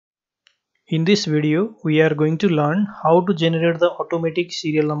In this video, we are going to learn how to generate the automatic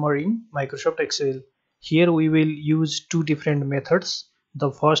serial number in Microsoft Excel. Here we will use two different methods.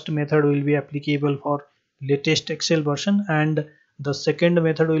 The first method will be applicable for latest Excel version and the second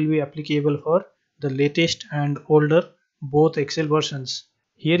method will be applicable for the latest and older both Excel versions.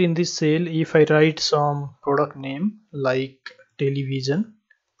 Here in this cell, if I write some product name like television,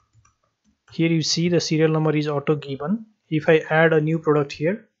 here you see the serial number is auto given. If I add a new product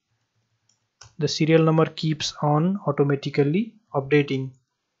here, the serial number keeps on automatically updating.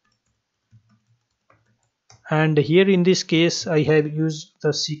 And here in this case I have used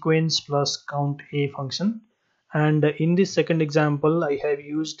the sequence plus count a function, and in this second example I have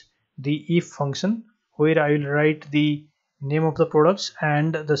used the if function where I will write the name of the products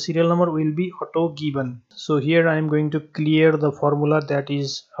and the serial number will be auto given. So here I am going to clear the formula that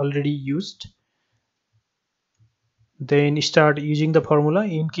is already used. Then start using the formula.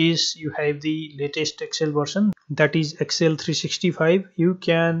 In case you have the latest Excel version, that is Excel 365, you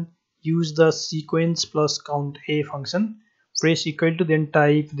can use the sequence plus count a function. Press equal to, then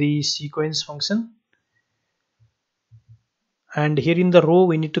type the sequence function, and here in the row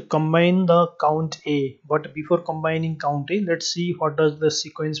we need to combine the count a. But before combining count a, let's see what does the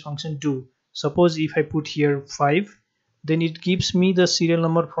sequence function do. Suppose if I put here 5, then it gives me the serial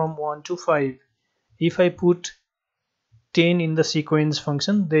number from 1 to 5. If I put 10 in the sequence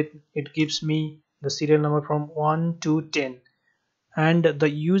function, then it gives me the serial number from 1 to 10. And the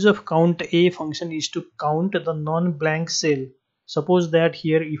use of count a function is to count the non-blank cell. Suppose that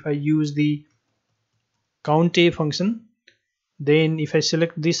here if I use the count a function, then if I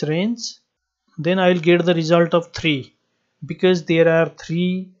select this range, then I will get the result of 3 because there are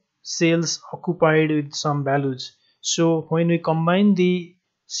 3 cells occupied with some values. So when we combine the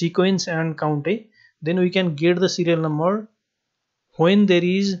sequence and count a, then we can get the serial number when there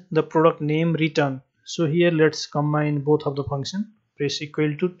is the product name written. So here let's combine both of the function. Press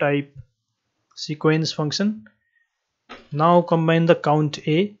equal to, type sequence function. Now combine the count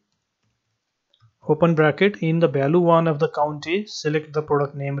a, open bracket, in the value 1 of the count a select the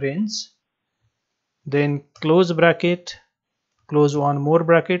product name range, then close bracket, close one more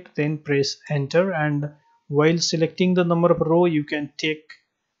bracket, then press enter. And while selecting the number of row, you can take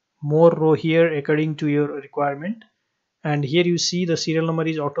more row here according to your requirement. And here you see the serial number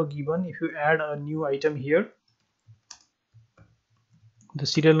is auto given. If you add a new item here, the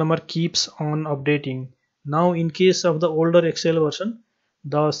serial number keeps on updating. Now in case of the older Excel version,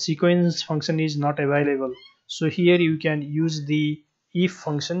 the sequence function is not available. So here you can use the if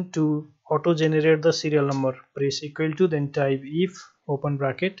function to auto generate the serial number. Press equal to, then type if, open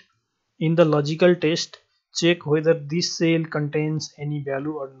bracket. In the logical test, check whether this cell contains any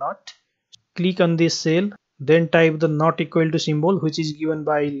value or not. Click on this cell, then type the not equal to symbol, which is given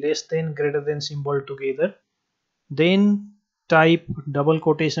by less than, greater than symbol together. Then type double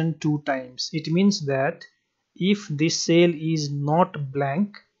quotation 2 times. It means that if this cell is not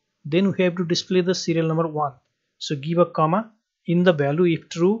blank, then we have to display the serial number 1. So give a comma. In the value if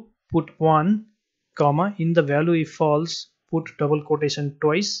true, put 1, comma. In the value if false, put double quotation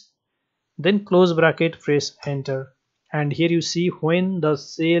twice. Then close bracket, press enter. And here you see when the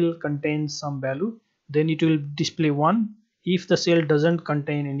cell contains some value, then it will display 1. If the cell doesn't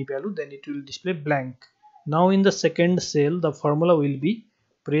contain any value, then it will display blank. Now in the second cell, the formula will be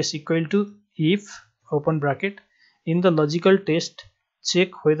press equal to if, open bracket. In the logical test,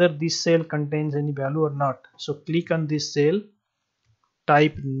 check whether this cell contains any value or not. So click on this cell,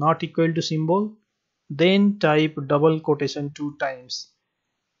 type not equal to symbol, then type double quotation 2 times.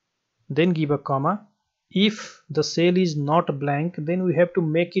 Then give a comma. If the cell is not blank, then we have to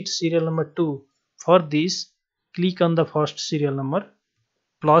make it serial number 2. For this, click on the first serial number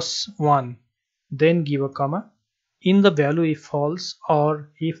plus 1, then give a comma. In the value if false,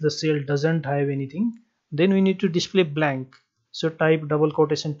 or if the cell doesn't have anything, then we need to display blank. So type double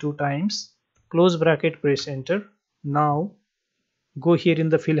quotation 2 times, close bracket, press enter. Now go here in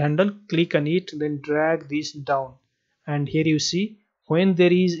the fill handle, click on it, then drag this down, and here you see when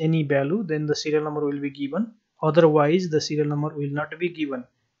there is any value, then the serial number will be given. Otherwise the serial number will not be given.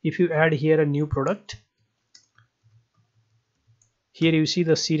 If you add here a new product, here you see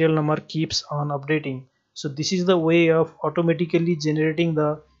the serial number keeps on updating. So this is the way of automatically generating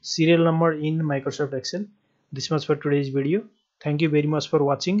the serial number in Microsoft Excel. This much for today's video. Thank you very much for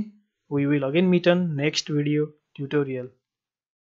watching. We will again meet on next video tutorial.